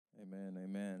Amen,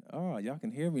 amen. Oh, y'all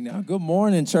can hear me now. Good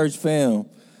morning, church fam.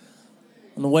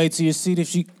 On the way to your seat,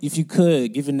 if you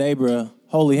could, give your neighbor a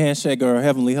holy handshake or a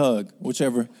heavenly hug,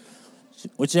 whichever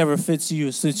fits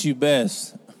you, suits you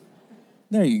best.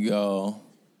 There you go.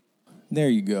 There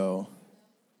you go.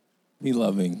 Be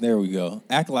loving. There we go.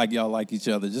 Act like y'all like each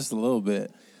other just a little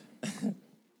bit.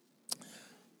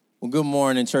 Well, good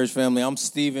morning, church family. I'm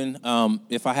Stephen.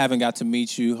 If I haven't got to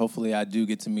meet you, hopefully I do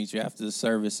get to meet you after the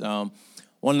service.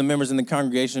 One of the members in the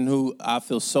congregation who I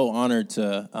feel so honored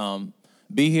to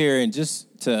be here and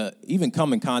just to even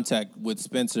come in contact with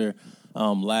Spencer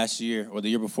last year or the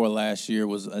year before last year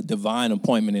was a divine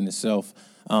appointment in itself.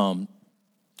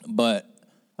 But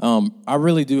I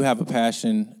really do have a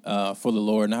passion for the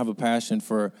Lord, and I have a passion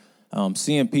for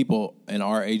seeing people in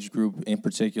our age group in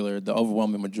particular. The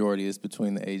overwhelming majority is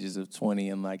between the ages of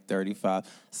 20 and like 35.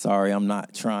 Sorry, I'm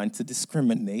not trying to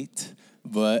discriminate,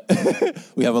 but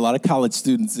we have a lot of college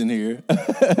students in here.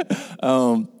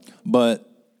 I'm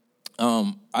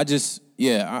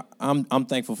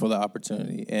thankful for the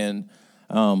opportunity. And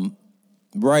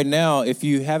right now, if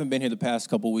you haven't been here the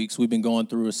past couple weeks, we've been going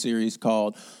through a series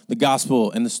called The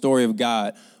Gospel and the Story of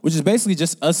God, which is basically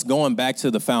just us going back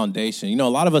to the foundation. You know, a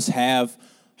lot of us have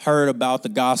heard about the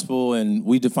gospel and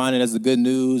we define it as the good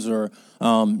news or,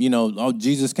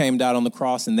 Jesus came down on the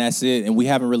cross and that's it. And we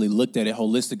haven't really looked at it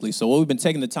holistically. So what we've been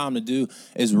taking the time to do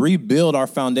is rebuild our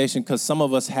foundation, because some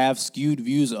of us have skewed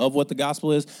views of what the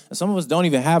gospel is. And some of us don't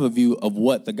even have a view of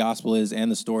what the gospel is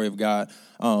and the story of God.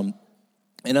 And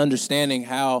understanding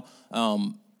how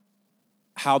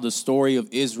the story of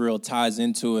Israel ties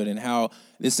into it, and how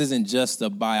this isn't just a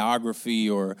biography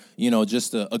or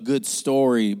just a good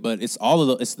story, but it's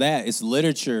it's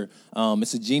literature,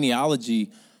 it's a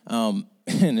genealogy,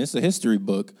 and it's a history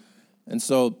book. And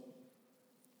so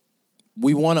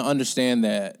we want to understand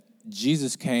that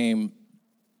Jesus came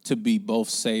to be both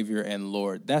Savior and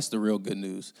Lord. That's the real good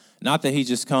news. Not that he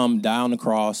just come down the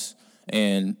cross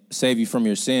and save you from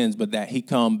your sins, but that he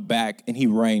come back and he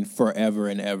reign forever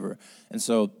and ever. And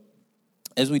so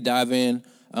as we dive in,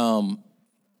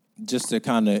 just to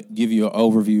kind of give you an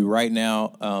overview right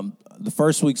now, the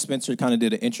first week Spencer kind of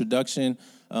did an introduction.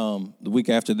 The week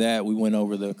after that, we went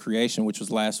over the creation, which was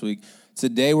last week.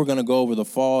 Today, we're going to go over the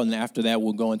fall, and after that,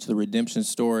 we'll go into the redemption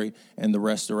story and the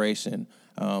restoration.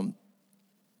 And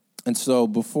so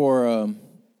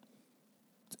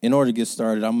in order to get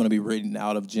started, I'm going to be reading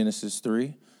out of Genesis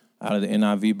 3, out of the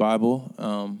NIV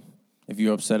Bible. If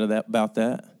you're upset about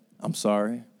that, I'm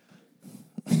sorry.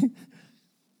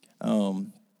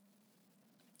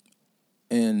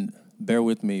 And bear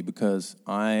with me, because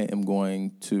I am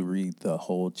going to read the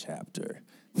whole chapter,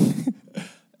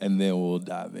 and then we'll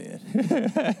dive in.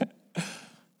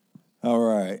 All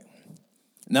right.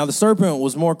 Now the serpent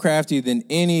was more crafty than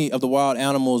any of the wild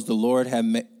animals the Lord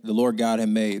God had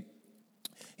made.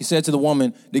 He said to the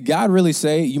woman, "Did God really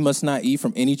say you must not eat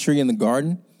from any tree in the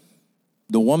garden?"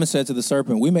 The woman said to the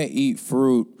serpent, "We may eat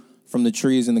fruit from the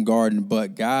trees in the garden,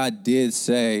 but God did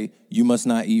say you must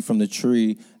not eat from the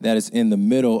tree that is in the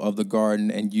middle of the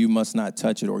garden, and you must not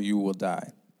touch it or you will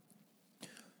die."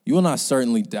 "You will not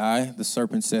certainly die," the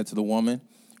serpent said to the woman,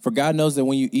 "for God knows that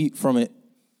when you eat from it,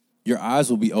 your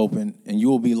eyes will be open, and you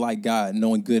will be like God,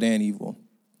 knowing good and evil."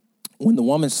 When the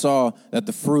woman saw that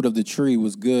the fruit of the tree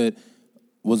was good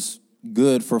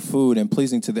for food and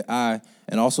pleasing to the eye,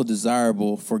 and also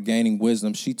desirable for gaining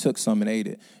wisdom, she took some and ate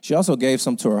it. She also gave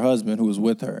some to her husband who was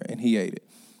with her, and he ate it.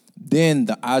 Then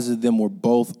the eyes of them were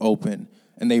both open,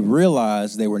 and they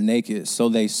realized they were naked. So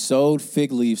they sewed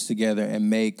fig leaves together and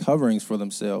made coverings for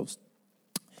themselves.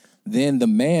 Then the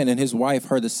man and his wife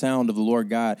heard the sound of the Lord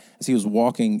God as he was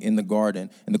walking in the garden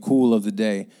in the cool of the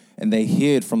day, and they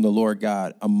hid from the Lord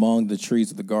God among the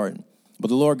trees of the garden. But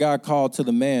the Lord God called to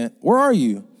the man, "Where are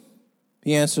you?"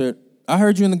 He answered, "I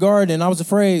heard you in the garden, and I was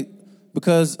afraid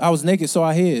because I was naked, so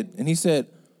I hid." And he said,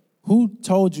 "Who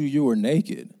told you you were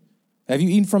naked? Have you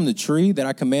eaten from the tree that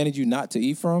I commanded you not to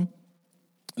eat from?"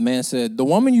 The man said, "The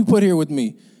woman you put here with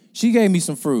me, she gave me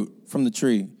some fruit from the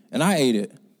tree, and I ate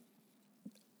it."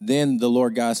 Then the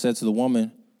Lord God said to the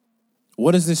woman,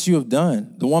 "What is this you have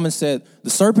done?" The woman said,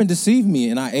 "The serpent deceived me,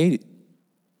 and I ate it."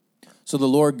 So the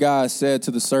Lord God said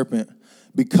to the serpent,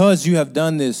 "Because you have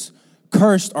done this,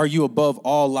 cursed are you above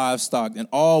all livestock and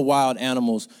all wild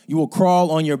animals. You will crawl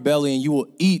on your belly, and you will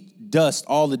eat dust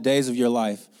all the days of your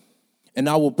life. And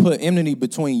I will put enmity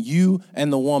between you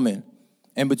and the woman,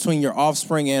 and between your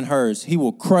offspring and hers. He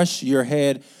will crush your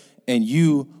head, and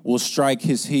you will strike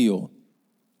his heel."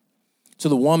 To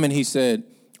the woman he said,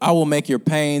 "I will make your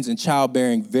pains in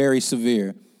childbearing very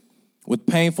severe. With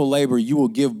painful labor you will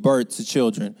give birth to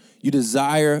children. Your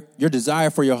desire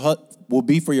for will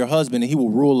be for your husband, and he will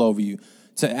rule over you.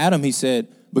 To Adam, he said,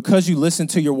 because you listened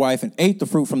to your wife and ate the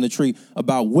fruit from the tree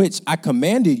about which I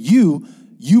commanded you,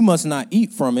 you must not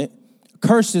eat from it.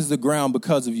 Cursed is the ground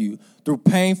because of you. Through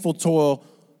painful toil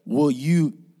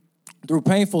you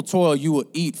will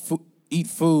eat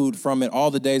food from it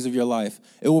all the days of your life.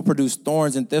 It will produce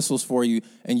thorns and thistles for you,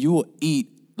 and you will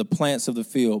eat the plants of the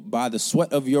field. By the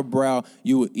sweat of your brow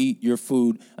you will eat your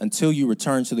food until you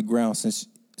return to the ground,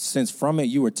 since from it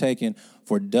you were taken,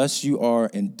 for dust you are,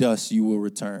 and dust you will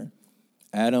return.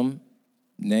 Adam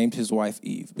named his wife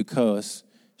Eve because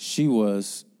she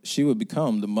would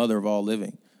become the mother of all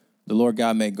living. The Lord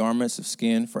God made garments of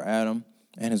skin for Adam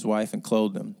and his wife and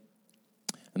clothed them.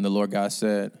 And the Lord God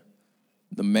said,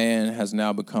 the man has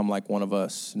now become like one of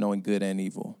us, knowing good and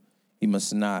evil. He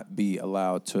must not be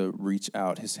allowed to reach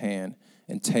out his hand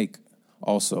and take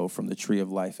also from the tree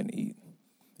of life and eat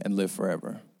and live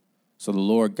forever. So the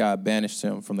Lord God banished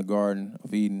him from the Garden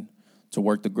of Eden to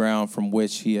work the ground from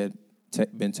which he had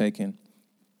been taken.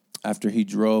 After he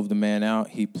drove the man out,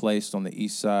 he placed on the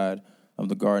east side of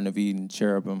the Garden of Eden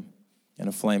cherubim and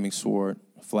a flaming sword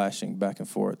flashing back and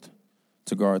forth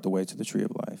to guard the way to the tree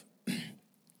of life.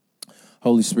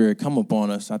 Holy Spirit, come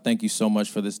upon us. I thank you so much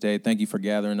for this day. Thank you for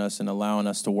gathering us and allowing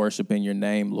us to worship in your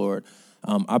name, Lord.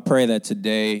 I pray that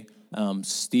today,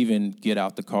 Stephen get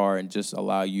out the car and just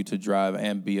allow you to drive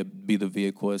and be the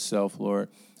vehicle itself, Lord.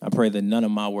 I pray that none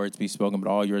of my words be spoken, but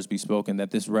all yours be spoken,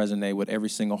 that this resonate with every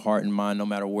single heart and mind, no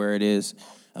matter where it is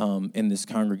in this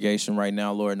congregation right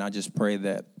now, Lord. And I just pray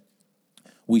that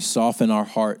we soften our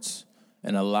hearts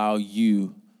and allow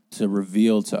you to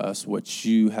reveal to us what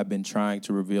you have been trying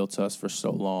to reveal to us for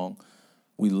so long.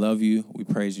 We love you. We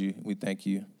praise you. We thank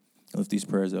you. I lift these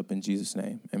prayers up in Jesus'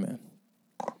 name. Amen.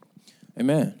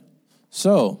 Amen.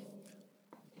 So,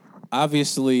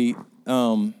 obviously,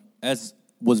 as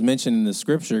was mentioned in the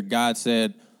scripture, God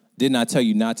said, did not tell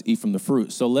you not to eat from the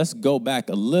fruit. So let's go back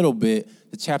a little bit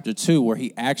to chapter 2, where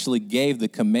he actually gave the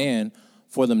command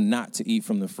for them not to eat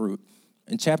from the fruit.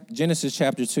 In Genesis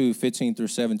chapter 2, 15 through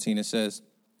 17, it says,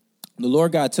 the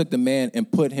Lord God took the man and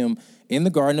put him in the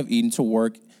Garden of Eden to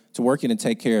work it and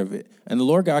take care of it. And the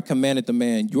Lord God commanded the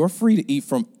man, you're free to eat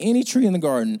from any tree in the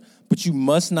garden, but you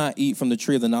must not eat from the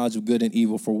tree of the knowledge of good and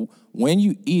evil, for when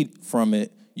you eat from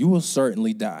it, you will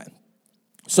certainly die.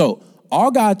 So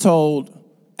all God told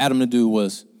Adam to do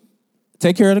was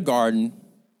take care of the garden.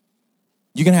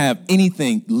 You can have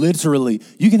anything, literally.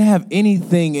 You can have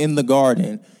anything in the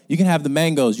garden. You can have the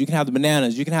mangoes. You can have the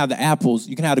bananas. You can have the apples.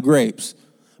 You can have the grapes.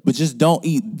 But just don't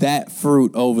eat that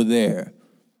fruit over there.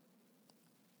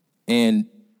 And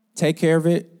take care of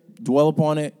it, dwell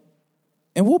upon it,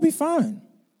 and we'll be fine.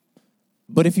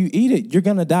 But if you eat it, you're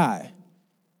going to die.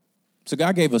 So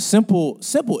God gave a simple,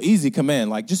 easy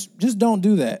command. Like, just don't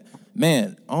do that.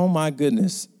 Man, oh my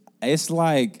goodness. It's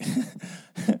like,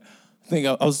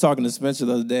 I was talking to Spencer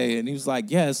the other day, and he was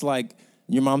like, yeah, it's like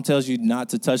your mom tells you not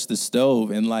to touch the stove,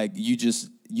 and like you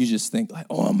just think like,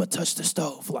 oh, I'm going to touch the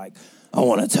stove. Like, I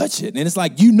want to touch it. And it's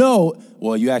like,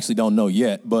 well, you actually don't know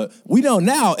yet, but we know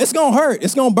now it's going to hurt.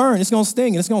 It's going to burn. It's going to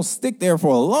sting. And it's going to stick there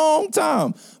for a long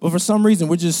time. But for some reason,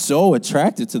 we're just so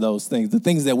attracted to those things, the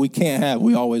things that we can't have,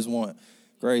 we always want.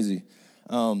 Crazy.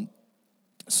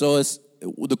 So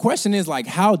the question is, like,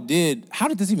 how did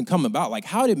this even come about? Like,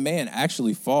 how did man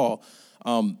actually fall?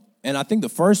 And I think the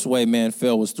first way man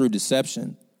fell was through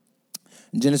deception.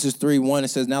 In Genesis 3:1, it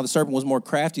says, now the serpent was more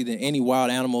crafty than any wild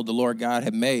animal the Lord God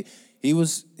had made. He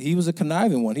was a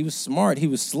conniving one. He was smart. He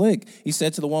was slick. He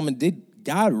said to the woman, did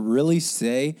God really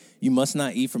say you must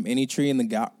not eat from any tree in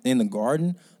the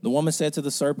garden? The woman said to the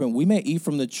serpent, we may eat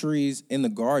from the trees in the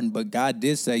garden, but God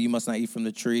did say you must not eat from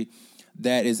the tree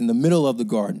that is in the middle of the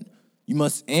garden. You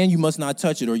must not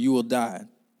touch it or you will die.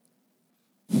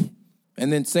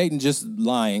 And then Satan just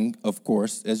lying, of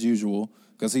course, as usual,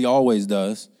 because he always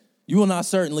does. You will not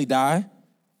certainly die.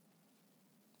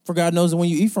 For God knows that when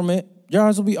you eat from it, your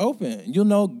eyes will be open. You'll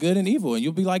know good and evil, and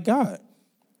you'll be like God.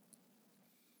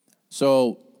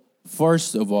 So,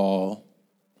 first of all,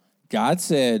 God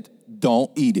said,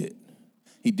 don't eat it.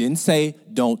 He didn't say,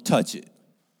 don't touch it.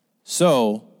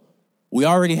 So, we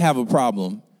already have a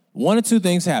problem. One of two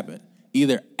things happened.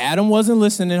 Either Adam wasn't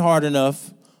listening hard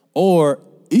enough, or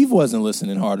Eve wasn't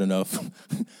listening hard enough,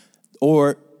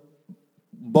 or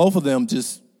both of them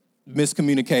just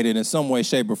miscommunicated in some way,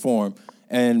 shape, or form,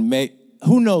 and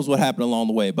who knows what happened along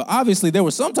the way. But obviously there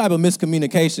was some type of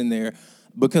miscommunication there,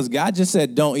 because God just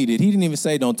said don't eat it. He didn't even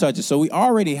say don't touch it. So we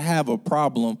already have a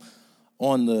problem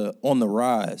on the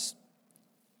rise.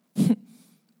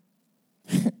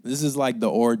 This is like the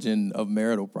origin of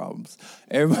marital problems.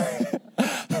 Everybody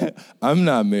I'm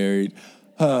not married.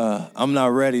 I'm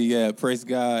not ready yet. Praise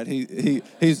God.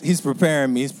 He's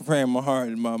preparing me. He's preparing my heart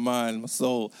and my mind, and my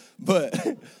soul. But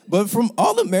from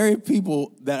all the married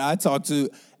people that I talk to,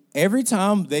 every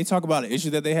time they talk about an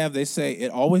issue that they have, they say it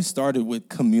always started with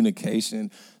communication.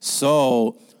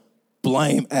 So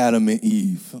blame Adam and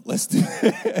Eve. Let's do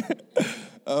it.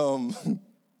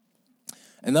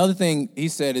 And the other thing he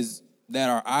said is that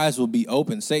our eyes will be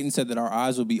open. Satan said that our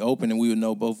eyes will be open and we would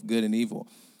know both good and evil.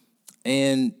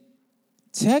 And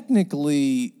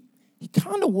technically, he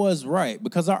kind of was right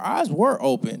because our eyes were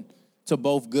open to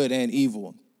both good and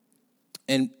evil.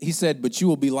 And he said, but you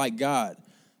will be like God.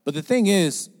 But the thing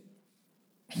is,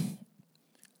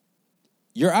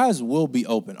 your eyes will be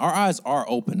open. Our eyes are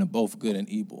open to both good and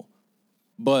evil.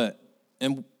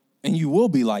 And you will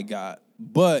be like God.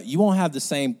 But you won't have the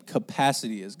same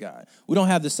capacity as God. We don't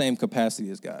have the same capacity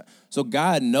as God. So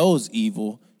God knows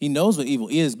evil. He knows what evil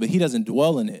is, but he doesn't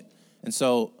dwell in it. And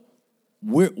so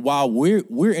while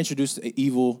we're introduced to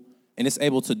evil and it's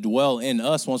able to dwell in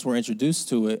us once we're introduced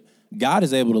to it, God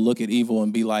is able to look at evil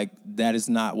and be like, that is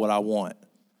not what I want.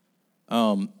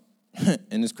 And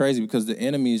it's crazy because the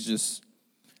enemy is just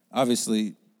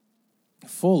obviously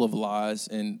full of lies.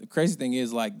 And the crazy thing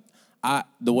is, like,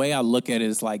 the way I look at it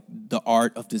is like the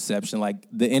art of deception. Like,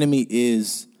 the enemy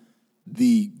is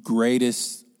the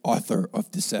greatest author of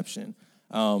deception.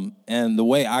 And the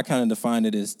way I kind of define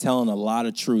it is telling a lot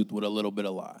of truth with a little bit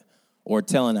of lie, or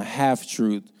telling a half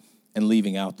truth and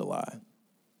leaving out the lie.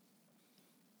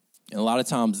 And a lot of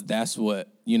times that's what,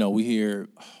 we hear.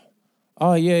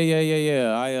 Oh,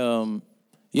 yeah,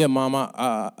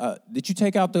 Mom, did you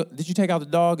take out the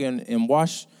dog and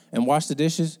wash the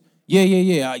dishes?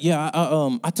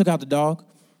 Yeah. I took out the dog.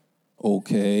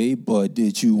 Okay, but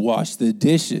did you wash the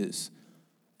dishes?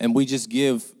 And we just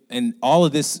and all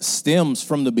of this stems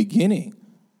from the beginning.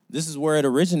 This is where it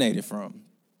originated from.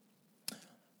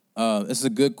 This is a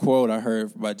good quote I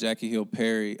heard by Jackie Hill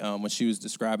Perry when she was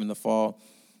describing the fall.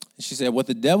 She said, what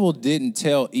the devil didn't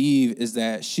tell Eve is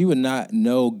that she would not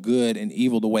know good and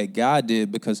evil the way God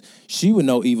did, because she would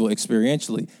know evil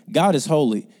experientially. God is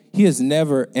holy. He has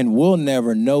never and will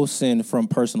never know sin from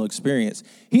personal experience.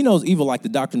 He knows evil like the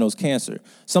doctor knows cancer,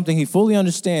 something he fully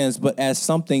understands, but as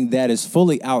something that is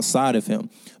fully outside of him.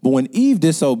 But when Eve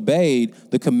disobeyed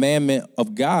the commandment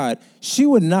of God, she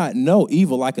would not know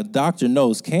evil like a doctor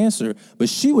knows cancer, but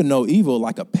she would know evil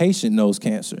like a patient knows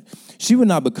cancer. She would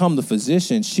not become the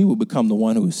physician. She would become the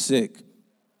one who is sick.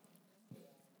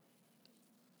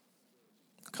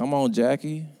 Come on,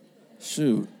 Jackie.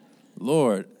 Shoot.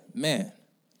 Lord, man.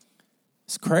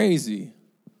 It's crazy.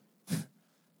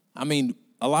 I mean,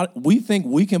 we think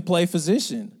we can play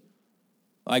physician.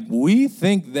 Like, we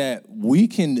think that we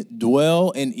can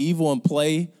dwell in evil and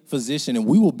play physician, and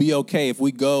we will be okay if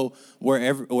we go where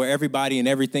everybody and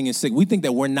everything is sick. We think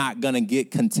that we're not going to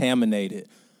get contaminated.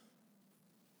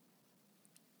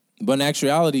 But in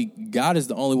actuality, God is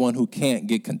the only one who can't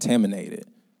get contaminated.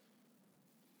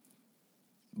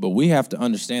 But we have to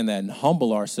understand that and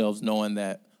humble ourselves, knowing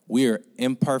that we are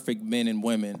imperfect men and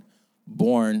women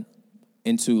born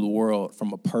into the world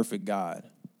from a perfect God.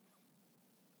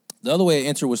 The other way to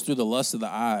enter was through the lust of the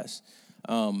eyes.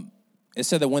 It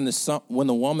said that when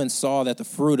the woman saw that the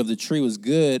fruit of the tree was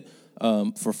good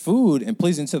for food and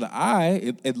pleasing to the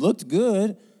eye, it looked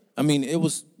good. I mean, it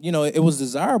was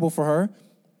desirable for her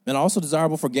and also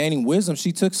desirable for gaining wisdom.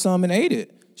 She took some and ate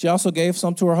it. She also gave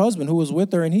some to her husband who was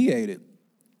with her, and he ate it.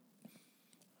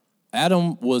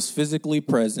 Adam was physically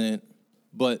present,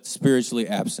 but spiritually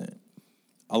absent.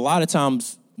 A lot of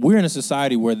times, we're in a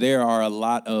society where there are a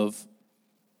lot of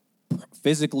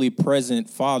physically present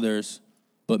fathers,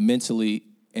 but mentally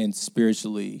and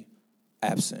spiritually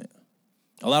absent.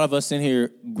 A lot of us in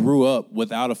here grew up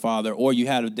without a father, or you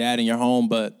had a dad in your home,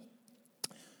 but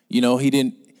he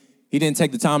didn't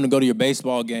take the time to go to your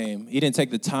baseball game. He never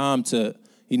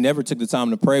took the time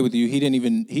to pray with you. He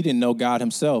didn't know God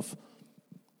himself.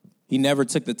 He never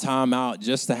took the time out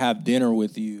just to have dinner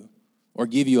with you or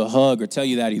give you a hug or tell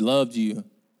you that he loved you.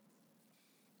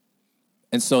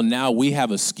 And so now we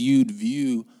have a skewed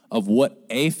view of what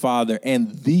a father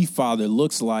and the father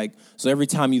looks like. So every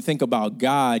time you think about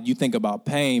God, you think about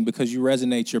pain because you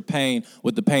resonate your pain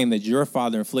with the pain that your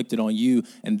father inflicted on you.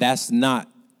 And that's not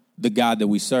the God that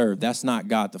we serve. That's not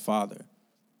God the Father.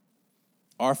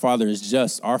 Our Father is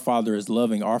just. Our Father is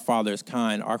loving. Our Father is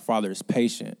kind. Our Father is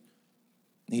patient.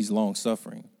 He's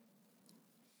long-suffering.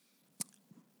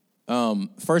 1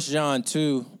 John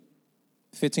 2:15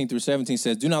 15 through 17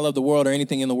 says, do not love the world or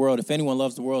anything in the world. If anyone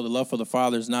loves the world, the love for the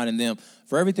Father is not in them.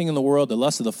 For everything in the world, the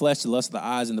lust of the flesh, the lust of the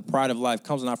eyes, and the pride of life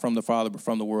comes not from the Father, but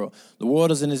from the world. The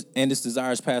world and its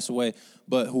desires pass away,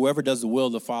 but whoever does the will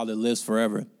of the Father lives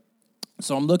forever.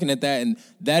 So I'm looking at that, and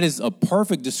that is a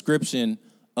perfect description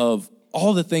of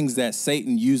all the things that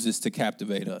Satan uses to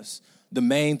captivate us. The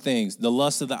main things, the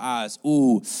lust of the eyes.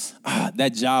 Ooh,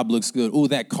 that job looks good. Ooh,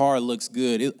 that car looks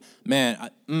good.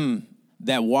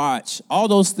 That watch. All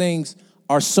those things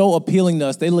are so appealing to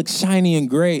us. They look shiny and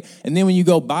great. And then when you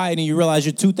go buy it and you realize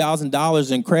you're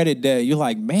 $2,000 in credit debt, you're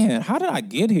like, man, how did I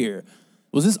get here?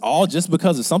 Was this all just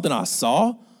because of something I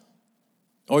saw?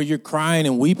 Or you're crying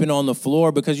and weeping on the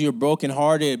floor because you're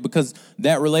brokenhearted because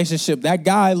that relationship, that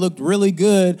guy looked really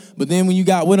good, but then when you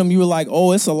got with him, you were like,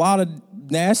 oh, it's a lot of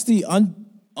nasty,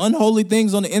 unholy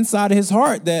things on the inside of his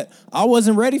heart that I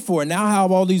wasn't ready for. Now I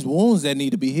have all these wounds that need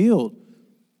to be healed.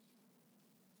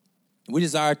 We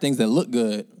desire things that look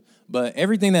good, but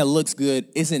everything that looks good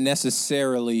isn't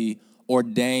necessarily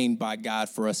ordained by God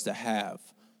for us to have.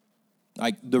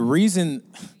 Like the reason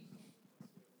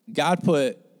God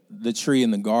put the tree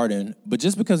in the garden, but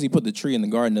just because he put the tree in the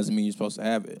garden doesn't mean you're supposed to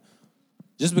have it.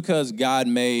 Just because God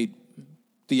made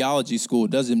theology school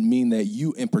doesn't mean that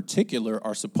you in particular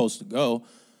are supposed to go.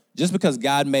 Just because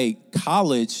God made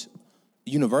college,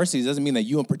 universities, doesn't mean that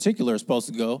you in particular are supposed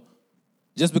to go.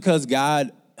 Just because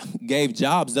God gave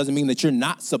jobs doesn't mean that you're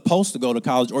not supposed to go to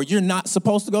college or you're not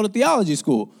supposed to go to theology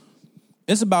school.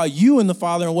 It's about you and the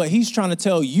Father and what he's trying to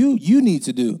tell you you need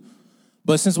to do.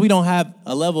 But since we don't have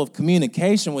a level of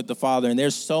communication with the Father and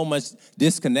there's so much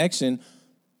disconnection,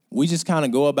 we just kind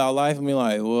of go about life and be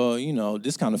like, well, you know,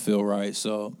 this kind of feel right,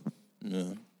 so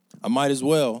yeah, I might as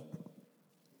well.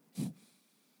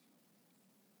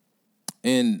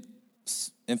 In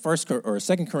 2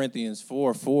 Corinthians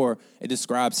 4:4, it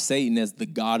describes Satan as the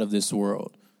god of this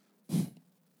world.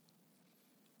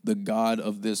 The god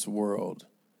of this world.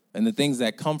 And the things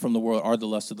that come from the world are the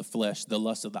lust of the flesh, the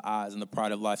lust of the eyes, and the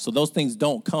pride of life. So those things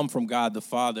don't come from God the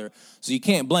Father. So you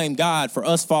can't blame God for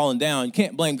us falling down. You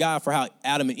can't blame God for how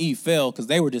Adam and Eve fell because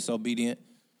they were disobedient.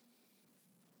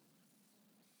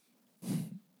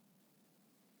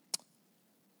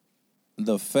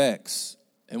 The effects.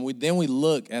 And then we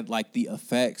look at like the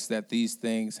effects that these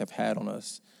things have had on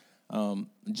us.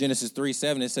 Genesis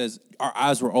 3:7, it says, our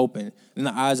eyes were open, and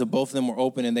the eyes of both of them were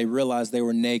open, and they realized they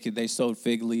were naked. They sewed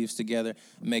fig leaves together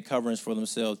and made coverings for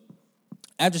themselves.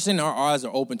 After sin, our eyes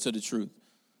are open to the truth.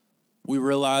 We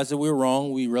realize that we were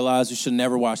wrong. We realize we should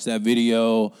never watch that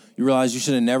video. You realize you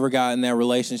should have never gotten that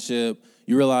relationship.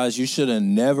 You realize you should have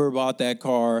never bought that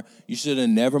car. You should have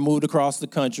never moved across the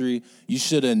country. You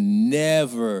should have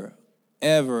never,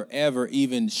 ever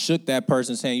even shook that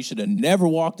person's hand. You should have never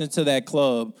walked into that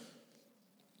club.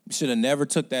 You should have never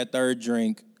took that third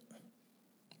drink.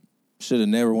 Should have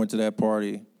never went to that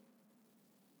party.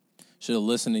 Should have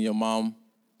listened to your mom.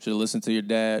 Should have listened to your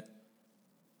dad.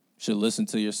 Should have listened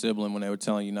to your sibling when they were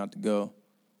telling you not to go.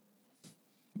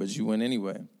 But you went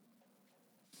anyway.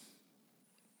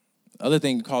 Other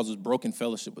thing that causes broken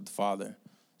fellowship with the Father.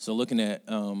 So looking at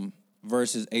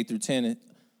verses 8 through 10.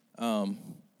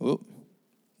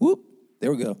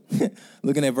 There we go.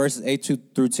 Looking at verses 8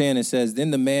 through 10, it says,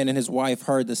 then the man and his wife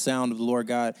heard the sound of the Lord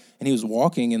God, and he was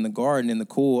walking in the garden in the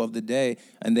cool of the day,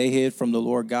 and they hid from the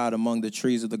Lord God among the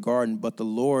trees of the garden. But the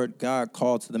Lord God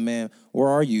called to the man, where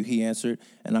are you? He answered,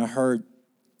 I heard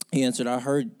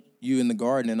you in the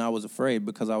garden, and I was afraid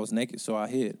because I was naked, so I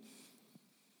hid.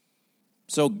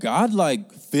 So God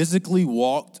like physically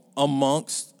walked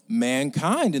amongst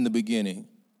mankind in the beginning.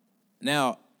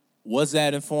 Now, was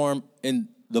that in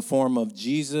the form of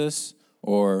Jesus,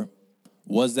 or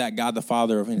was that God the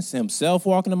Father of himself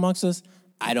walking amongst us?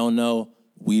 I don't know.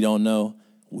 We don't know.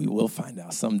 We will find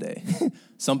out someday.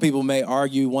 Some people may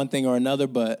argue one thing or another,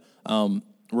 but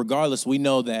regardless, we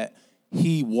know that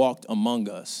he walked among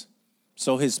us.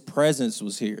 So his presence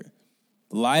was here.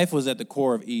 Life was at the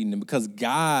core of Eden, and because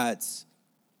God's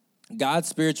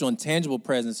spiritual and tangible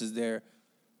presence is there,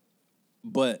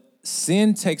 but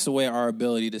sin takes away our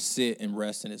ability to sit and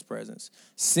rest in his presence.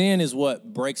 Sin is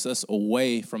what breaks us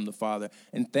away from the Father.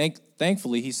 And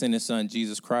thankfully, he sent his son,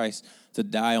 Jesus Christ, to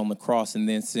die on the cross and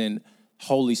then send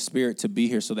Holy Spirit to be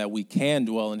here so that we can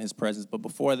dwell in his presence. But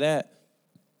before that,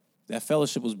 that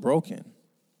fellowship was broken.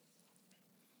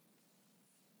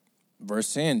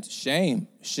 Verse 10, shame.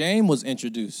 Shame was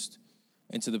introduced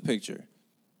into the picture.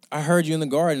 I heard you in the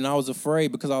garden, and I was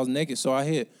afraid because I was naked, so I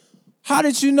hid. How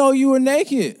did you know you were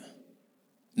naked?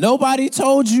 Nobody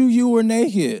told you you were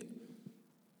naked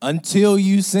until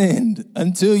you sinned,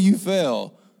 until you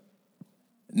fell.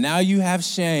 Now you have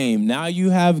shame. Now you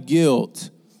have guilt.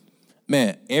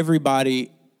 Man,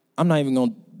 everybody, I'm not even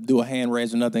going to do a hand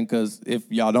raise or nothing, because if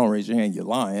y'all don't raise your hand, you're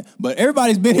lying. But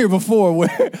everybody's been here before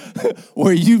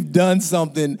where you've done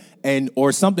something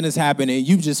or something has happened and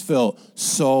you just felt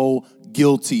so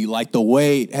guilty. Like the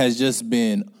weight has just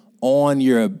been on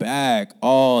your back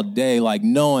all day. Like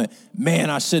knowing, man,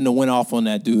 I shouldn't have went off on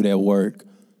that dude at work.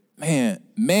 Man,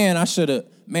 I should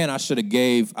have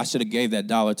gave that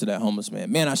dollar to that homeless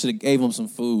man. Man, I should have gave him some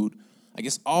food. Like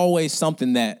it's always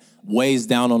something that weighs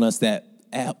down on us that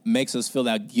makes us feel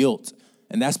that guilt.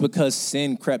 And that's because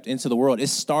sin crept into the world. It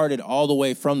started all the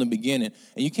way from the beginning.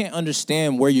 And you can't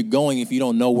understand where you're going if you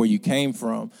don't know where you came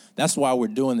from. That's why we're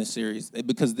doing this series,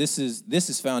 because this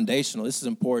is foundational. This is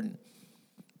important.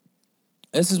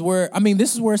 This is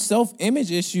where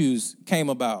self-image issues came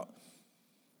about.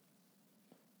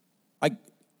 Like,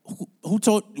 who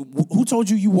told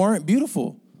you you weren't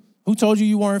beautiful? Who told you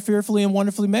you weren't fearfully and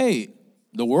wonderfully made?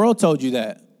 The world told you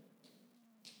that.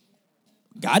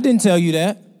 God didn't tell you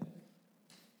that.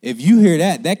 If you hear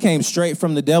that came straight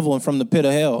from the devil and from the pit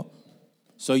of hell.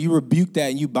 So you rebuke that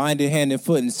and you bind it hand and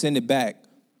foot and send it back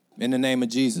in the name of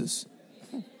Jesus.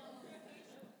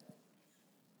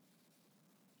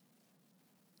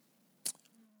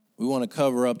 We want to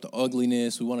cover up the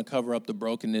ugliness. We want to cover up the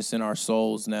brokenness in our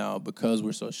souls now because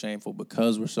we're so shameful,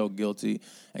 because we're so guilty.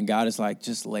 And God is like,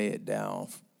 just lay it down.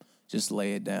 Just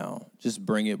lay it down. Just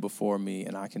bring it before me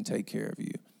and I can take care of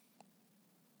you.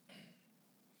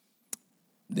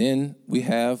 Then we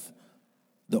have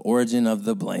the origin of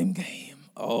the blame game.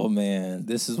 Oh, man,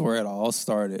 this is where it all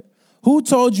started. Who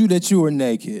told you that you were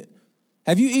naked?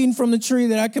 Have you eaten from the tree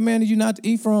that I commanded you not to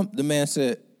eat from? The man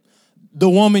said, the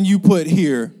woman you put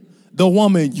here. The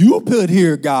woman you put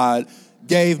here, God,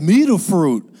 gave me the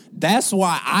fruit. That's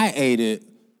why I ate it.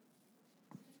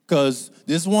 Because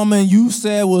this woman you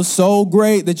said was so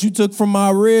great that you took from my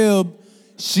rib,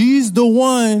 she's the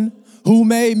one who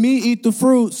made me eat the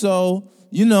fruit. So,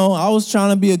 I was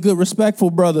trying to be a good, respectful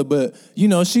brother, but,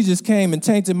 she just came and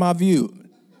tainted my view.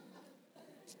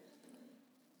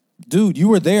 Dude, you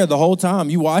were there the whole time.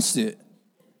 You watched it.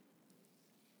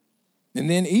 And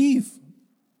then Eve.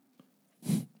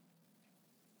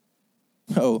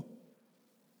 Oh,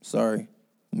 sorry.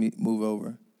 Let me move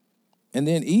over. And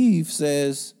then Eve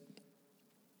says,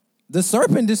 the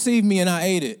serpent deceived me and I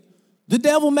ate it. The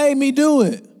devil made me do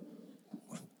it.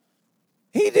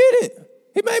 He did it.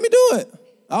 He made me do it.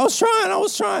 I was trying. I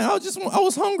was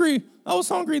hungry.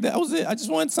 That was it. I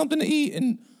just wanted something to eat.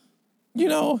 And,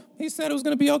 he said it was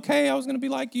going to be okay. I was going to be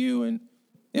like you and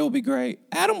it would be great.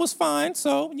 Adam was fine.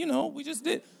 So, we just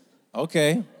did.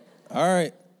 Okay. All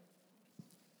right.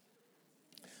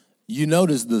 You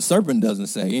notice the serpent doesn't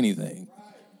say anything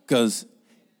because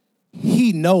he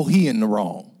in the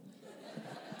wrong.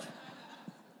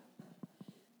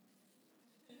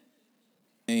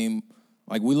 And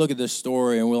like we look at this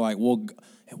story and we're like, well,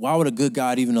 why would a good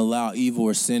God even allow evil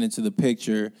or sin into the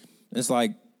picture? It's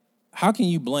like, how can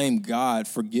you blame God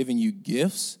for giving you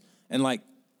gifts? And like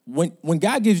when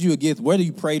God gives you a gift, whether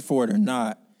you prayed for it or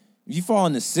not, if you fall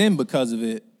into sin because of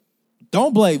it,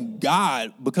 don't blame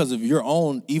God because of your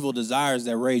own evil desires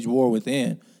that rage war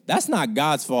within. That's not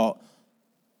God's fault.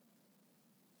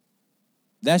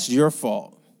 That's your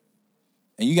fault.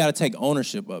 And you got to take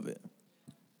ownership of it.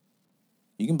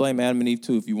 You can blame Adam and Eve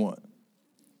too if you want.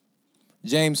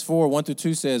 James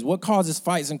 4:1-2 says, what causes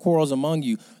fights and quarrels among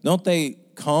you? Don't they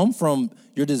come from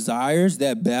your desires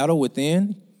that battle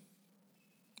within?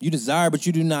 You desire, but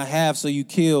you do not have, so you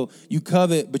kill. You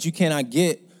covet, but you cannot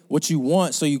get what you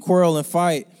want, so you quarrel and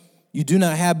fight. You do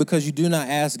not have because you do not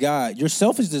ask God. Your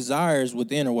selfish desires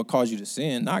within are what cause you to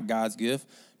sin, not God's gift,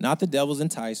 not the devil's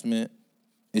enticement.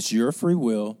 It's your free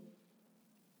will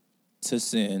to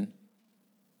sin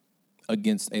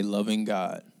against a loving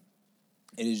God.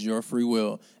 It is your free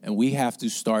will, and we have to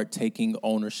start taking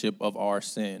ownership of our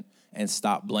sin and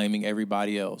stop blaming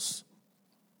everybody else.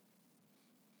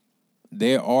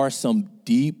 There are some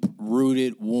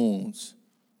deep-rooted wounds.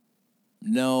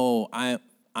 No,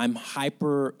 I'm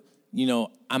hyper,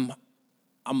 I'm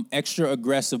extra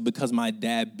aggressive because my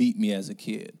dad beat me as a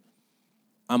kid.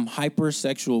 I'm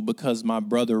hypersexual because my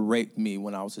brother raped me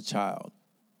when I was a child.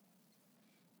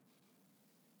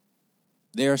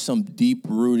 There are some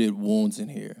deep-rooted wounds in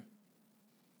here.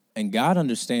 And God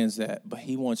understands that, but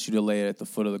he wants you to lay it at the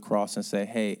foot of the cross and say,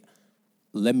 hey,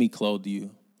 let me clothe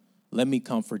you. Let me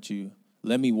comfort you.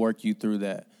 Let me work you through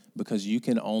that, because you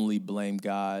can only blame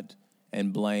God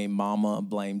and blame mama,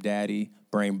 blame daddy,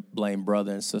 blame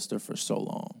brother and sister for so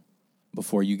long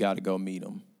before you got to go meet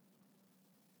them.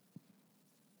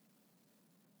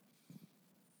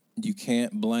 You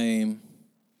can't blame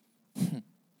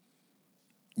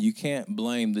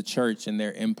the church and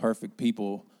their imperfect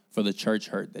people for the church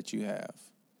hurt that you have.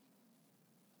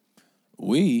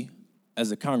 We,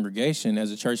 as a congregation,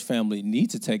 as a church family,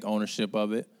 need to take ownership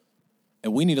of it,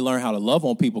 and we need to learn how to love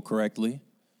on people correctly.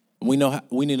 We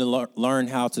need to learn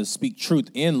how to speak truth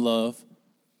in love.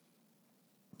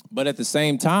 But at the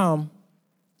same time,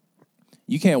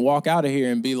 you can't walk out of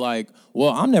here and be like, well,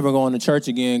 I'm never going to church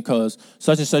again because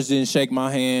such and such didn't shake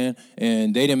my hand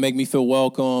and they didn't make me feel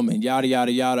welcome and yada,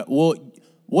 yada, yada. Well,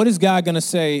 what is God going to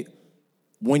say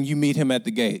when you meet him at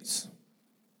the gates?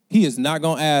 He is not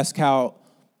going to ask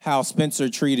how Spencer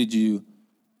treated you,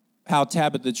 how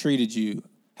Tabitha treated you,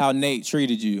 how Nate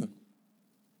treated you.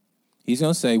 He's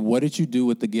going to say, what did you do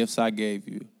with the gifts I gave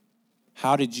you?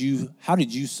 How did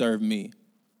you serve me?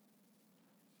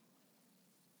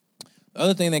 The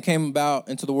other thing that came about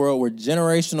into the world were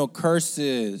generational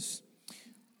curses.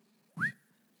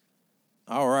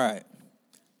 All right.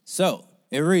 So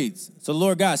it reads, so the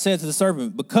Lord God said to the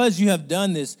serpent, because you have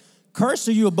done this, cursed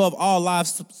are you above all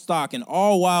livestock and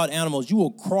all wild animals. You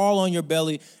will crawl on your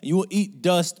belly and you will eat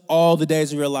dust all the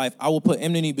days of your life. I will put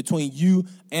enmity between you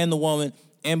and the woman,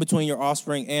 and between your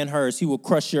offspring and hers. He will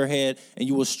crush your head, and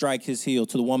you will strike his heel.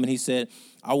 To the woman he said,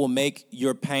 I will make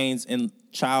your pains in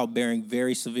childbearing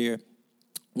very severe.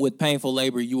 With painful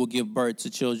labor you will give birth to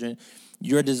children.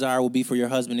 Your desire will be for your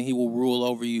husband, and he will rule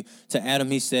over you. To Adam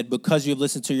he said, because you have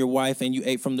listened to your wife, and you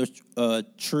ate from the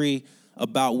tree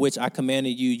about which I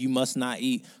commanded you, you must not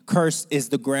eat. Cursed is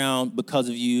the ground because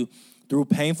of you. Through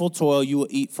painful toil you will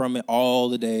eat from it all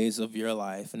the days of your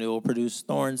life, and it will produce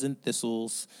thorns and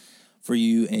thistles for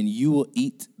you, and you will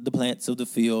eat the plants of the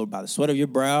field by the sweat of your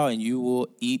brow, and you will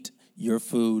eat your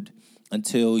food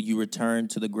until you return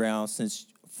to the ground, since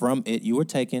from it you were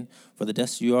taken, for the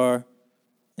dust you are,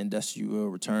 and dust you will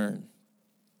return.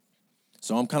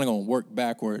 So I'm kind of going to work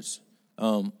backwards.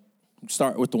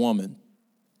 Start with the woman.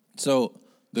 So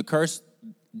the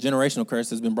generational curse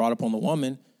that's been brought upon the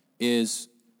woman is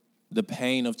the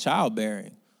pain of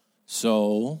childbearing.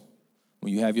 So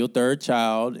when you have your third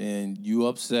child and you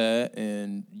upset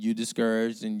and you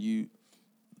discouraged and you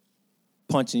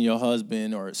punching your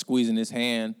husband or squeezing his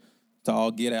hand to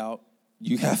all get out,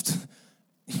 you have to,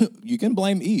 you can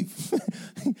blame Eve.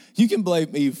 You can blame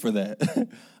Eve for that.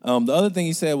 The other thing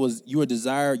he said was, you will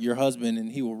desire your husband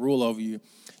and he will rule over you.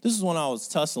 This is one I was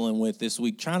tussling with this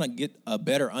week, trying to get a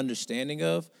better understanding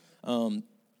of.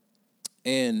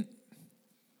 And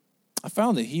I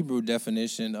found the Hebrew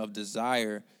definition of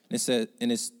desire, and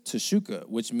it's teshuka,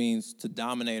 which means to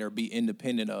dominate or be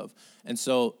independent of. And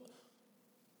so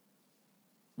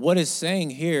what it's saying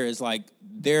here is like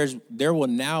there will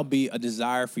now be a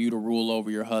desire for you to rule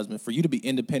over your husband, for you to be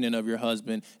independent of your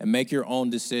husband and make your own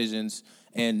decisions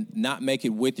and not make it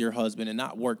with your husband and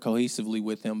not work cohesively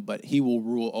with him, but he will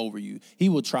rule over you. He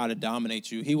will try to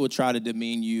dominate you. He will try to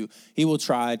demean you. He will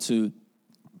try to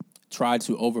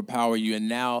overpower you.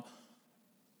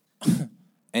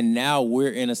 And now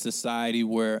we're in a society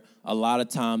where a lot of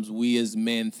times we as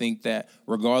men think that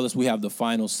regardless, we have the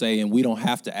final say and we don't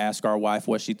have to ask our wife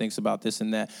what she thinks about this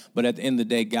and that. But at the end of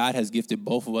the day, God has gifted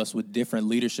both of us with different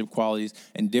leadership qualities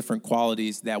and different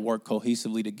qualities that work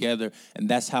cohesively together. And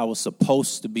that's how it's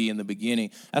supposed to be in the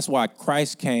beginning. That's why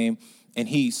Christ came and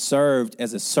he served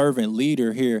as a servant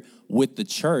leader here with the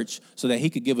church so that he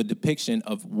could give a depiction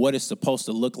of what it's supposed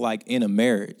to look like in a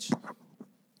marriage.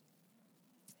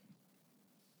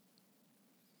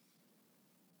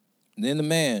 Then the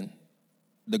man,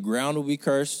 the ground will be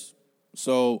cursed.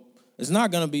 So it's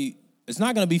not gonna be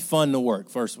fun to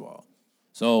work, first of all.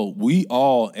 So we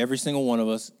all, every single one of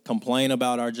us, complain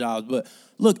about our jobs. But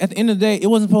look, at the end of the day, it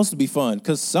wasn't supposed to be fun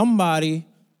because somebody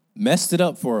messed it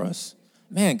up for us.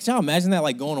 Man, can y'all imagine that,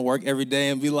 like going to work every day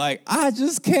and be like, I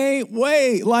just can't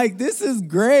wait. Like, this is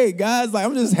great, guys. Like,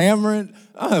 I'm just hammering.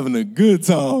 I'm having a good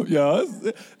time, y'all.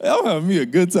 I'm having me a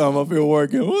good time up here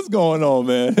working. What's going on,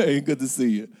 man? Hey, good to see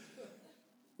you.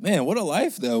 Man, what a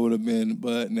life that would have been.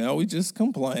 But now we just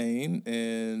complain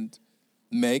and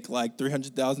make like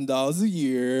 $300,000 a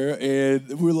year.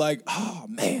 And we're like, oh,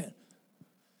 man,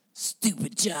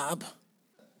 stupid job.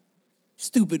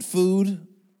 Stupid food.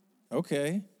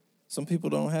 Okay. Some people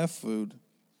don't have food.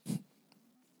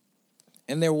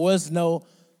 And there was no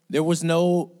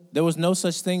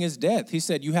such thing as death. He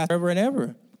said, you have forever and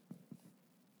ever.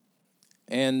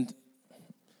 And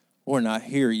we're not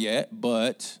here yet,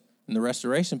 but in the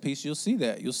restoration piece, you'll see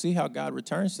that. You'll see how God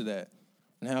returns to that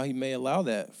and how he may allow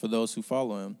that for those who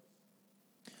follow him.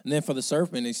 And then for the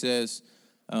serpent, he says,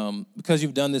 because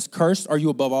you've done this, cursed are you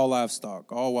above all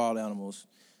livestock, all wild animals.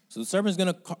 So the serpent's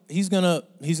he's gonna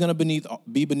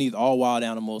be beneath all wild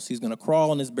animals. He's gonna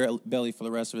crawl on his belly for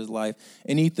the rest of his life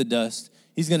and eat the dust.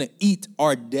 He's gonna eat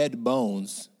our dead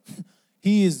bones.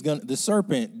 The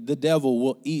serpent, the devil,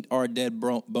 will eat our dead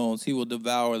bones. He will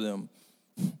devour them.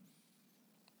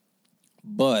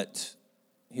 But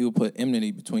he will put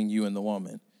enmity between you and the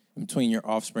woman, and between your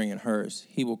offspring and hers.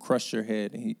 He will crush your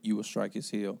head, and you will strike his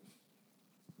heel.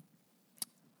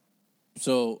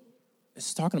 So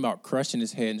it's talking about crushing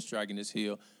his head and striking his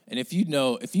heel. And if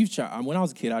you've tried, when I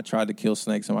was a kid, I tried to kill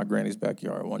snakes in my granny's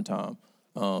backyard one time.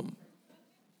 Mom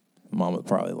was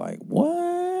probably like,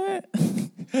 what?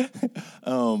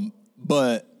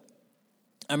 But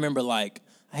I remember, like,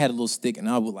 I had a little stick, and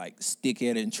I would, like, stick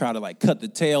at it and try to, like, cut the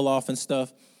tail off and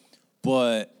stuff.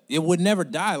 But it would never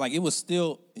die. Like, it was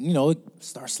still, it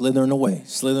start slithering away.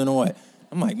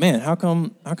 I'm like, man, how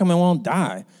come it won't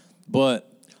die? But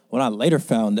what I later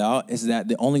found out is that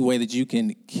the only way that you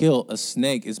can kill a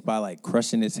snake is by, like,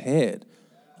 crushing its head.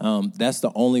 That's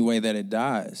the only way that it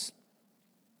dies.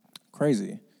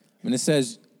 Crazy. I mean, it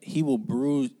says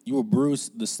the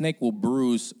snake will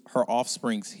bruise her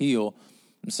offspring's heel.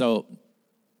 And so,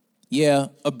 yeah,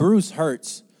 a bruise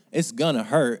hurts. It's going to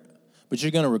hurt, but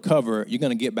you're going to recover. You're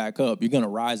going to get back up. You're going to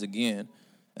rise again.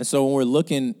 And so when we're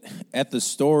looking at the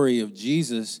story of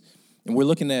Jesus, and we're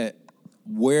looking at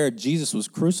where Jesus was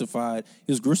crucified,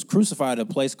 he was crucified at a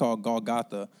place called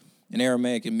Golgotha. In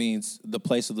Aramaic, it means the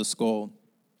place of the skull.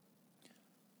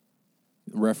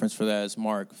 The reference for that is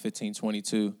Mark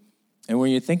 15:22. And when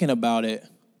you're thinking about it,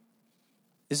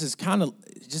 this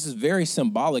is very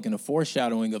symbolic and a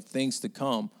foreshadowing of things to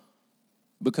come,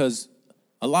 because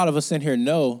a lot of us in here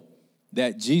know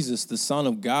that Jesus, the Son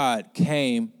of God,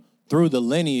 came through the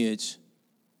lineage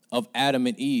of Adam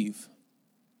and Eve.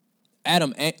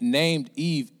 Adam named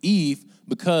Eve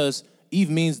because Eve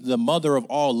means the mother of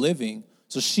all living.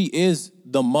 So she is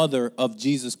the mother of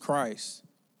Jesus Christ.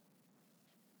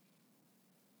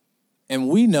 And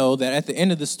we know that at the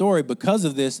end of the story, because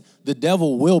of this, the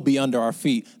devil will be under our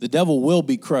feet. The devil will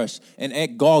be crushed. And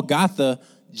at Golgotha,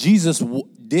 Jesus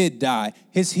did die.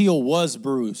 His heel was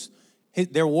bruised.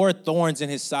 There were thorns in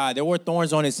his side. There were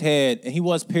thorns on his head. And he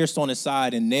was pierced on his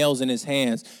side and nails in his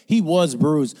hands. He was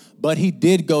bruised. But he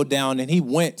did go down, and he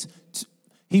went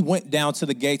down to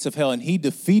the gates of hell, and he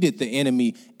defeated the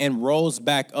enemy and rose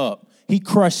back up. He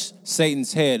crushed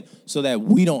Satan's head so that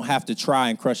we don't have to try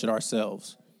and crush it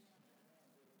ourselves.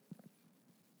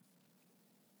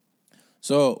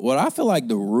 So what I feel like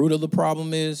the root of the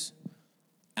problem is,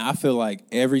 I feel like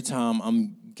every time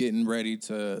I'm getting ready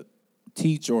to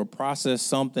teach or process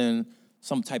something,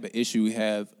 some type of issue we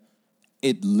have,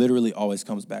 it literally always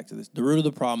comes back to this. The root of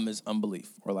the problem is unbelief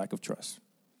or lack of trust.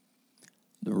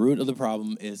 The root of the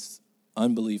problem is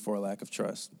unbelief or lack of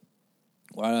trust.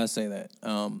 Why did I say that?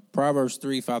 Proverbs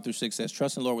 3:5-6 says,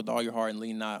 trust in the Lord with all your heart and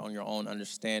lean not on your own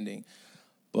understanding,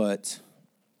 but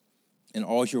in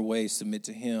all your ways submit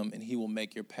to him, and he will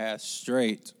make your path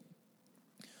straight.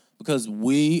 Because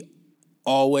we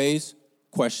always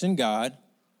question God.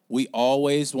 We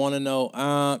always want to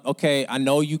know, okay, I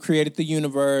know you created the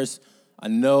universe. I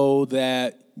know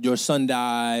that your son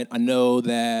died. I know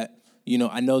that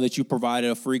you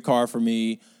provided a free car for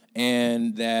me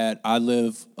and that I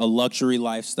live a luxury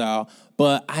lifestyle.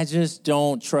 But I just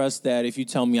don't trust that if you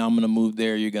tell me I'm going to move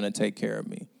there, you're going to take care of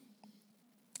me.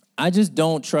 I just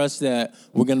don't trust that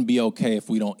we're going to be okay if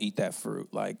we don't eat that fruit.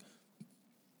 Like,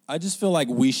 I just feel like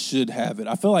we should have it.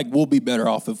 I feel like we'll be better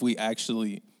off if we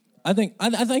actually, I think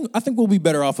we'll be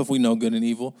better off if we know good and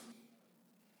evil.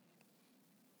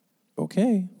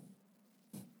 Okay.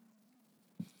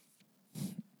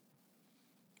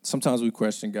 Sometimes we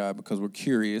question God because we're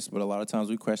curious, but a lot of times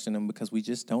we question him because we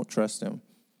just don't trust him.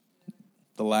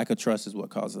 The lack of trust is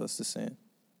what causes us to sin.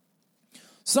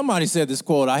 Somebody said this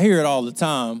quote. I hear it all the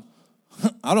time.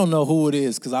 I don't know who it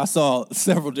is because I saw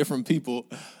several different people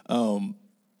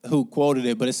who quoted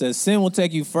it, but it says, sin will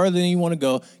take you further than you want to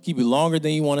go, keep you longer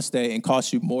than you want to stay, and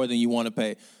cost you more than you want to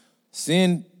pay.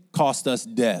 Sin cost us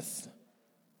death.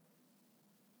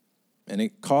 And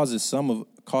it costs some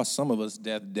of us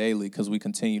death daily because we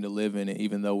continue to live in it,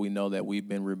 even though we know that we've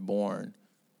been reborn.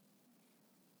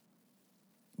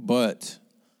 But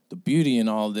the beauty in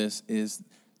all this is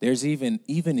there's even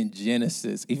in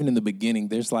Genesis, even in the beginning,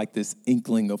 there's like this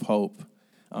inkling of hope.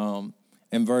 In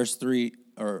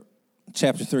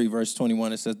chapter 3, verse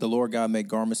 21, it says, the Lord God made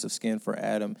garments of skin for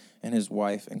Adam and his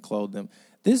wife and clothed them.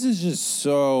 This is just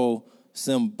so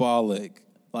symbolic.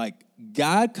 Like,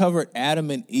 God covered Adam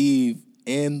and Eve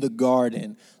in the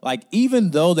garden. Like,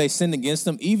 even though they sinned against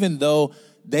him, even though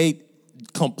they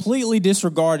completely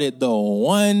disregarded the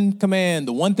one command,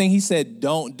 the one thing he said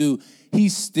don't do, he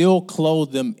still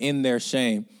clothed them in their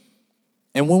shame.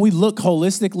 And when we look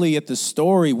holistically at the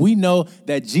story, we know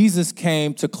that Jesus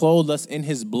came to clothe us in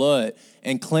his blood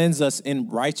and cleanse us in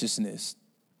righteousness.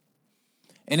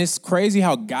 And it's crazy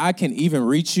how God can even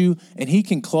reach you and he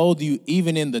can clothe you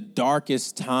even in the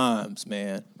darkest times,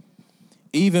 man.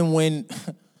 Even when,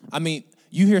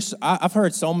 I've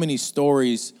heard so many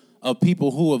stories of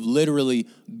people who have literally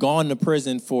gone to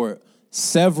prison for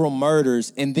several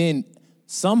murders and then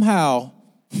somehow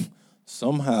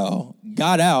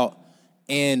got out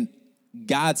and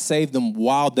God saved them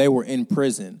while they were in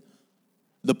prison.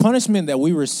 The punishment that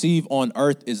we receive on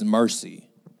earth is mercy.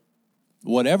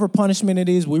 Whatever punishment it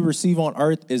is we receive on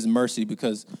earth is mercy,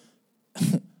 because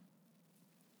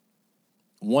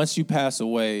once you pass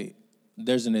away,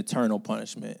 there's an eternal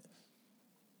punishment.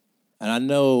 And I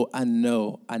know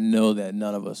that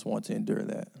none of us want to endure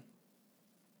that.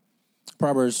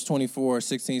 Proverbs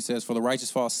 24:16 says, "For the righteous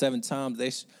fall 7 times,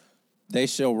 they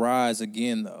shall rise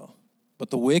again, though. But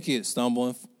the wicked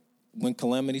stumble when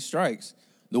calamity strikes."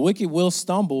 The wicked will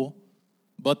stumble,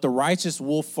 but the righteous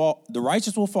will fall. The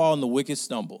righteous will fall and the wicked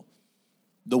stumble.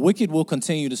 The wicked will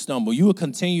continue to stumble. You will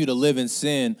continue to live in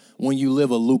sin when you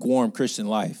live a lukewarm Christian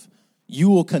life. You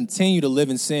will continue to live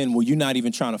in sin where you're not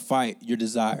even trying to fight your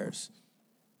desires,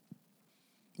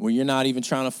 where you're not even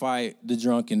trying to fight the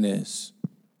drunkenness.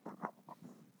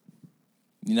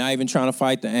 You're not even trying to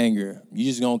fight the anger. You're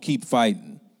just going to keep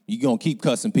fighting. You're going to keep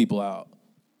cussing people out.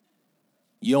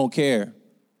 You don't care.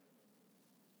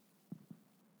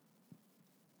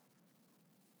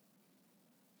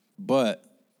 But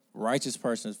righteous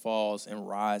person falls and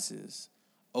rises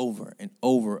over and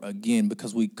over again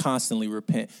because we constantly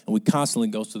repent and we constantly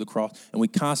go to the cross and we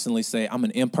constantly say, I'm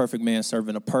an imperfect man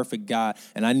serving a perfect God,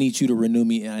 and I need you to renew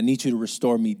me and I need you to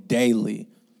restore me daily.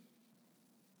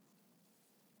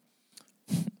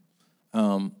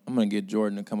 I'm going to get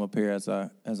Jordan to come up here as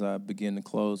I begin to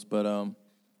close. But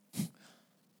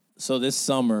so this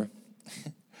summer,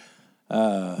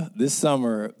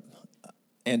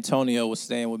 Antonio was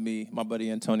staying with me, my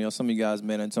buddy Antonio. Some of you guys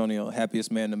met Antonio,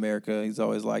 happiest man in America. He's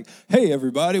always like, hey,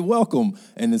 everybody, welcome.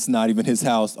 And it's not even his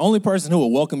house. Only person who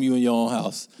will welcome you in your own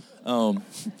house.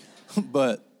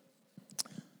 But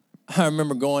I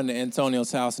remember going to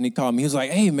Antonio's house, and he called me. He was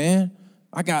like, hey, man,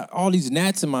 I got all these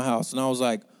gnats in my house. And I was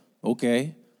like,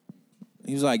 okay.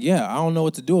 He was like, yeah, I don't know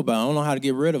what to do about it. I don't know how to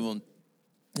get rid of them.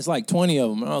 It's like 20 of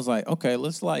them. And I was like, okay,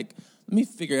 let me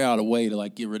figure out a way to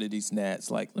get rid of these gnats.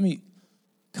 Let me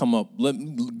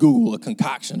Google a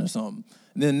concoction or something.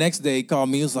 And then the next day he called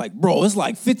me. He was like, bro, it's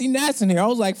like 50 gnats in here. I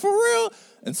was like, for real?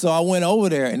 And so I went over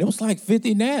there, and it was like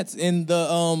 50 gnats in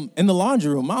the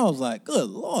laundry room. I was like, good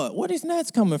Lord, where are these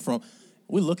gnats coming from?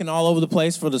 We're looking all over the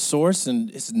place for the source, and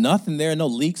it's nothing there, no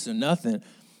leaks or nothing.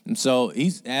 And so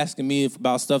he's asking me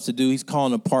about stuff to do. He's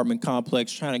calling an apartment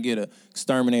complex, trying to get an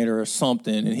exterminator or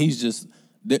something, and he's just,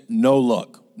 no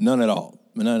luck, none at all.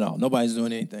 Nobody's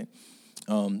doing anything.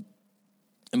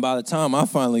 And by the time I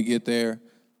finally get there,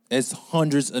 it's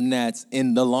hundreds of gnats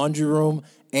in the laundry room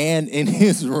and in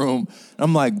his room.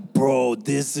 I'm like, bro,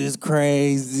 this is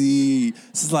crazy.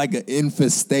 This is like an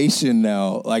infestation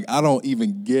now. I don't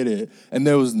even get it. And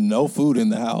there was no food in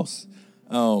the house.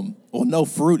 No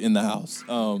fruit in the house.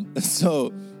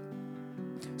 So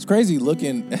it's crazy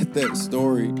looking at that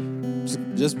story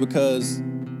just because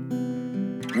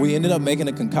we ended up making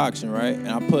a concoction, right? And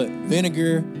I put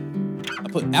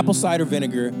apple cider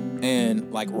vinegar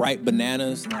and ripe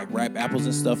bananas and ripe apples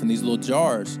and stuff in these little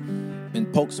jars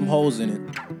and poked some holes in it.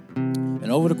 And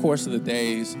over the course of the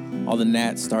days, all the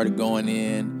gnats started going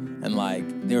in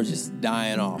and they were just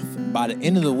dying off. By the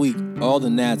end of the week, all the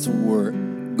gnats were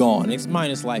gone. It's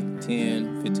minus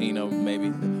 10, 15 of them maybe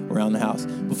around the house.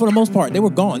 But for the most part, they were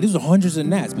gone. These were hundreds of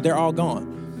gnats, but they're all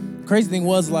gone. Crazy thing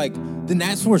was the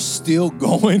gnats were still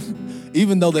going,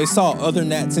 even though they saw other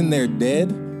gnats in there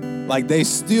dead. They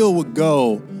still would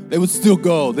go. They would still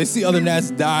go. They see other gnats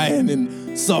dying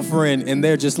and suffering, and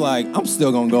they're just I'm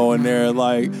still going to go in there.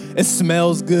 It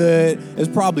smells good.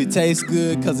 It probably tastes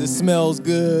good because it smells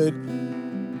good.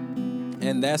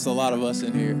 And that's a lot of us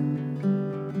in here.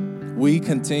 We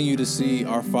continue to see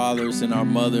our fathers and our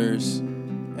mothers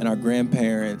and our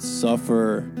grandparents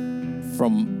suffer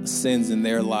from sins in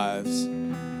their lives.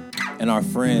 And our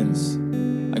friends,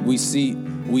 we see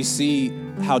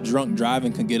how drunk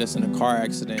driving can get us in a car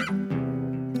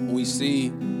accident. We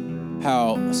see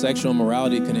how sexual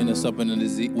immorality can end us up with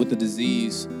a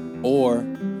disease or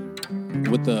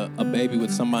with a baby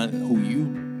with someone who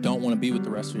you don't want to be with the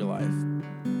rest of your life.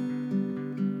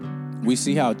 We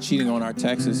see how cheating on our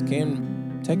taxes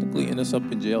can technically end us up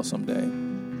in jail someday.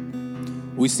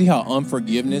 We see how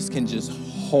unforgiveness can just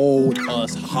hold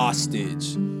us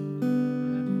hostage,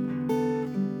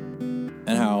 and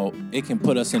how it can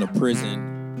put us in a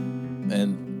prison,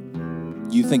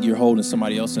 and you think you're holding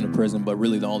somebody else in a prison, but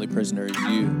really the only prisoner is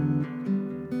you.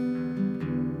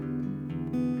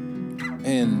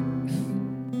 And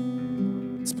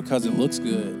it's because it looks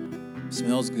good,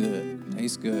 smells good,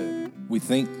 tastes good. We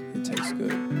think it tastes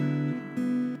good.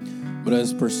 But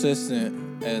as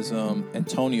persistent as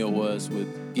Antonio was with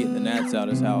getting the gnats out of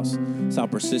his house, it's how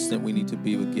persistent we need to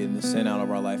be with getting the sin out of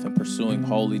our life and pursuing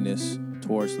holiness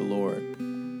towards the Lord.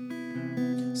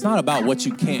 It's not about what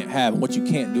you can't have and what you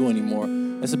can't do anymore.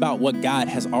 It's about what God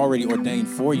has already ordained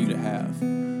for you to have.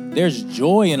 There's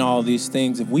joy in all these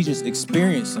things if we just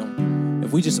experience them,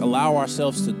 if we just allow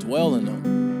ourselves to dwell in them.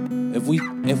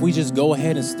 If we just go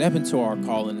ahead and step into our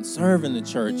calling and serve in the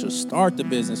church, or start the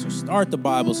business, or start the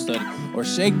Bible study, or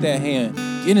shake that hand,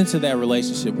 get into that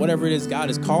relationship, whatever it is God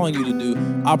is calling you to do,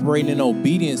 operating in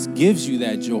obedience gives you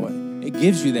that joy. It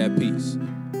gives you that peace.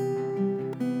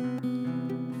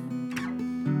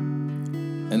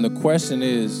 And the question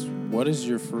is, what is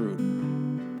your fruit?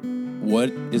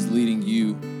 What is leading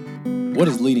you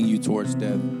towards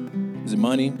death? Is it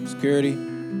money, security?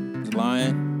 Is it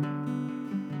lying?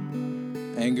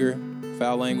 Anger,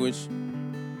 foul language?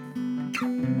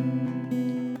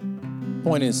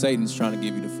 Point is, Satan's trying to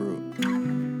give you the fruit.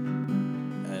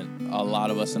 And a lot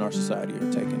of us in our society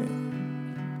are taking it.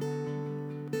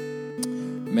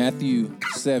 Matthew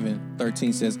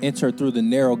 7:13 says, enter through the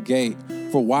narrow gate,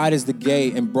 for wide is the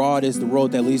gate and broad is the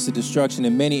road that leads to destruction,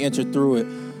 and many enter through it.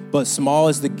 But small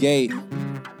is the gate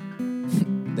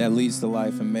that leads to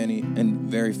life,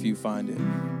 and very few find it.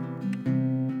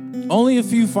 Only a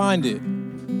few find it.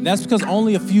 And that's because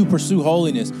only a few pursue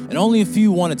holiness, and only a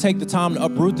few want to take the time to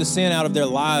uproot the sin out of their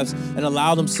lives and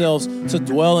allow themselves to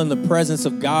dwell in the presence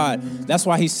of God. That's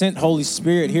why he sent Holy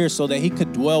Spirit here, so that he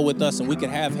could dwell with us and we could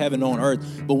have heaven on earth.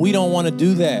 But we don't want to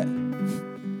do that.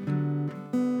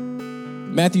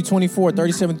 Matthew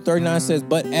 24:37-39 says,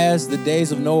 but as the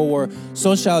days of Noah were,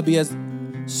 so shall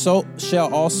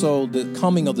also the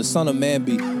coming of the Son of Man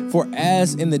be. For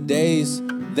as in the days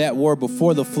that were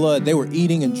before the flood, they were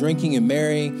eating and drinking and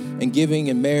marrying and giving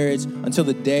in marriage until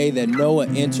the day that Noah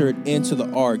entered into the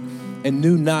ark, and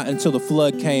knew not until the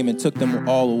flood came and took them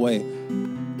all away.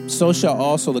 So shall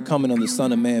also the coming of the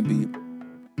Son of Man be.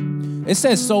 It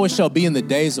says, so it shall be in the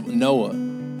days of Noah.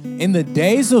 In the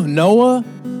days of Noah,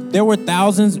 there were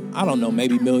thousands, I don't know,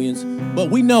 maybe millions, but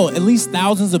we know at least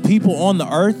thousands of people on the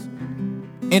earth,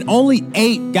 and only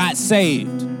 8 got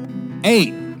saved.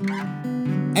 8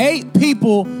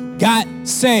 people got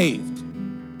saved.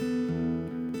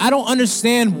 I don't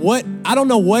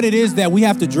know what it is that we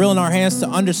have to drill in our hands to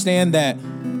understand that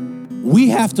we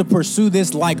have to pursue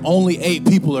this like only 8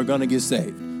 people are going to get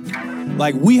saved.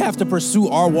 Like we have to pursue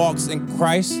our walks in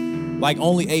Christ like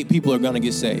only 8 people are going to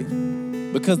get saved.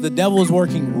 Because the devil is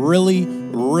working really,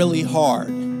 really hard.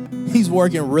 He's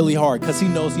working really hard because he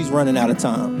knows he's running out of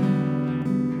time.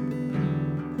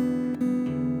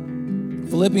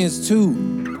 Philippians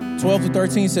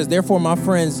 2:12-13 says, therefore, my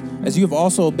friends, as you have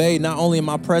also obeyed, not only in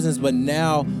my presence, but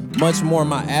now much more in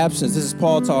my absence. This is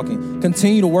Paul talking.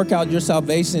 Continue to work out your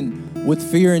salvation with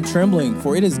fear and trembling,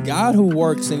 for it is God who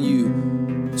works in you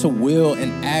to will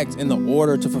and act in the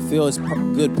order to fulfill his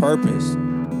good purpose.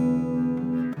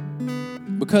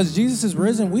 Because Jesus is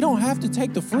risen, we don't have to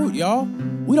take the fruit, y'all.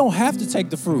 We don't have to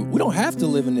take the fruit. We don't have to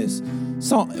live in this.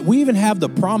 So we even have the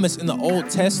promise in the Old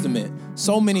Testament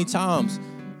so many times.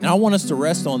 And I want us to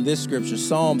rest on this scripture.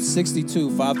 Psalm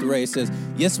 62:5-8 says,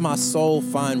 yes, my soul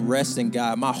find rest in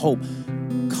God. My hope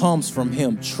comes from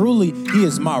him. Truly, he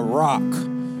is my rock,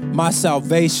 my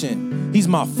salvation. He's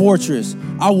my fortress.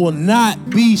 I will not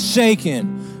be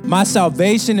shaken. My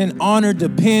salvation and honor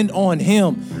depend on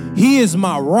him. He is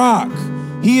my rock.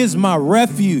 He is my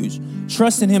refuge.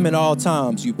 Trust in him at all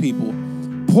times, you people.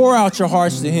 Pour out your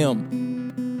hearts to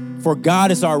him, for God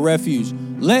is our refuge.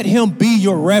 Let him be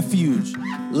your refuge.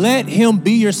 Let him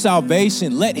be your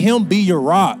salvation. Let him be your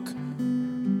rock.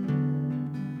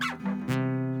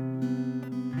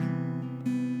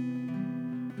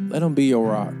 Let him be your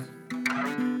rock.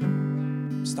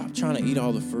 Stop trying to eat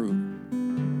all the fruit.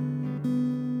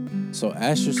 So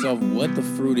ask yourself what the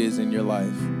fruit is in your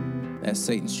life that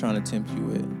Satan's trying to tempt you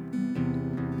with.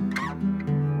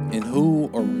 And who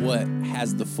or what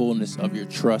has the fullness of your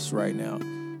trust right now.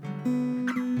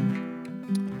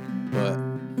 But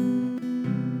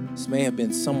this may have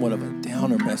been somewhat of a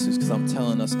downer message because I'm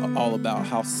telling us all about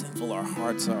how sinful our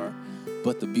hearts are.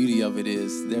 But the beauty of it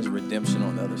is there's redemption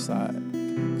on the other side.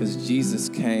 Because Jesus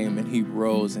came and he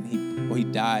rose and he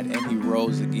died and he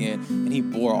rose again and he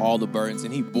bore all the burdens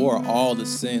and he bore all the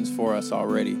sins for us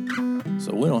already.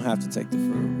 So we don't have to take the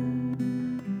fruit.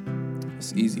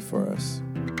 It's easy for us.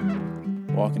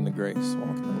 Walk in the grace,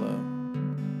 walk in the love.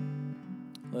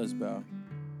 Let us bow.